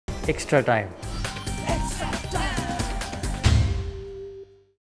extra time.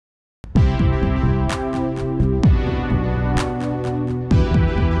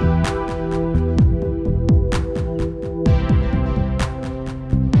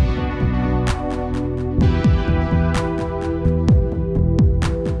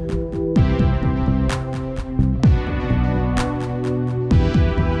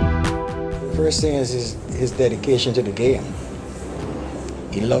 First thing is his dedication to the game.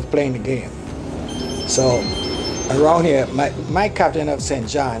 He loved playing the game. So around here, my captain of St.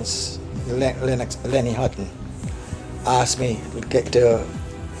 John's, Lenny Hutton, asked me to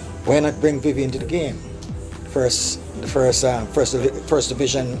why not bring Viv into the game, first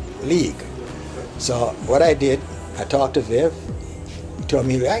division league. So what I did, I talked to Viv. He told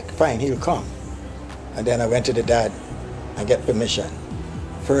me, right, fine, he'll come. And then I went to the dad and get permission.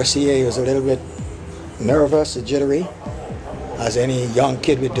 First year he was a little bit nervous, jittery, as any young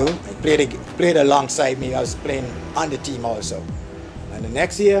kid would do. He played alongside me. I was playing on the team also. And the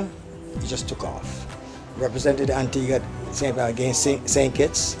next year, he just took off. Represented Antigua against St.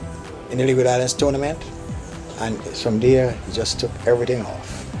 Kitts in the Lewward Islands tournament. And from there, he just took everything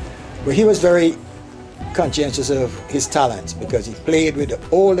off. But he was very conscientious of his talents because he played with the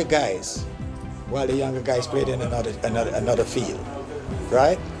older guys while the younger guys played in another field.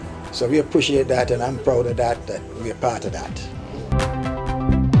 Right? So we appreciate that, and I'm proud of that we're part of that.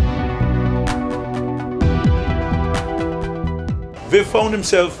 Viv found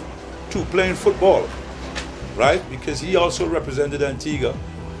himself too playing football, right? Because he also represented Antigua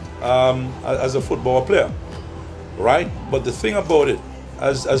as a football player, right? But the thing about it,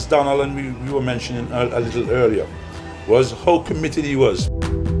 as Donald and we were mentioning a little earlier, was how committed he was.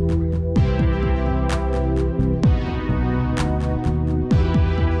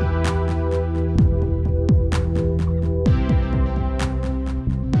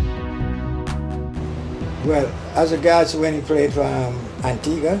 Well, as regards when he played for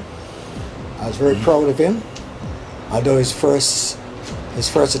Antigua, I was very proud of him. Although his first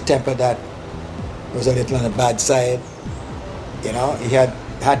attempt at that was a little on the bad side. You know, he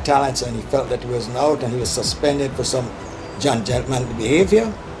had talents and he felt that he wasn't out and he was suspended for some gentleman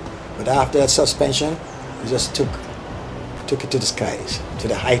behavior. But after that suspension, he just took it to the skies, to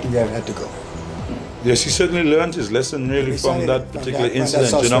the height he ever had to go. Yes, he certainly learned his lesson really from that particular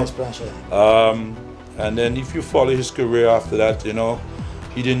incident, you know. And then if you follow his career after that, you know,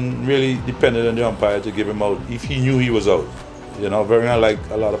 he didn't really depend on the umpire to give him out if he knew he was out. You know, very unlike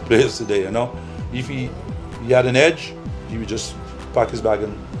a lot of players today, you know. If he had an edge, he would just pack his bag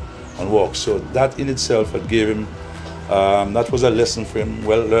and walk. So that in itself had gave him, that was a lesson for him,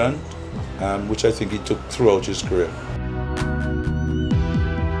 well learned, which I think he took throughout his career.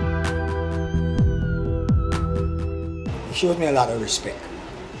 He showed me a lot of respect.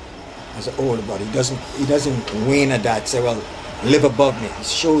 As an older brother, he doesn't wane at that, say, well, live above me. He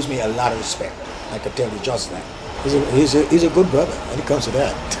shows me a lot of respect. I could tell you just that. He's a good brother when it comes to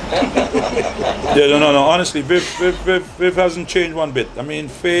that. Yeah, no. Honestly, Viv hasn't changed one bit. I mean,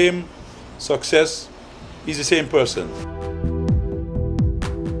 fame, success, he's the same person.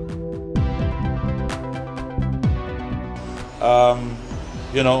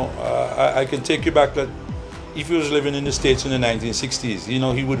 You know, I can take you back that if he was living in the States in the 1960s, you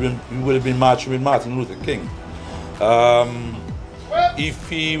know, he would have been marching with Martin Luther King. If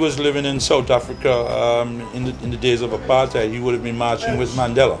he was living in South Africa in the days of apartheid, he would have been marching with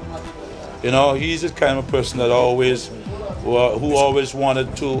Mandela. You know, he's the kind of person that who always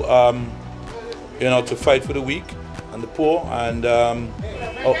wanted to, you know, to fight for the weak and the poor. And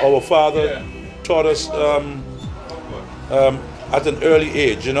our father taught us at an early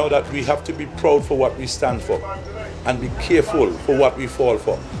age, you know, that we have to be proud for what we stand for and be careful for what we fall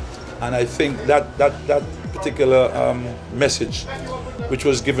for. And I think that particular message, which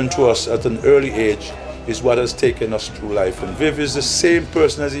was given to us at an early age, is what has taken us through life. And Viv is the same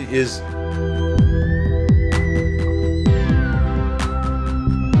person as he is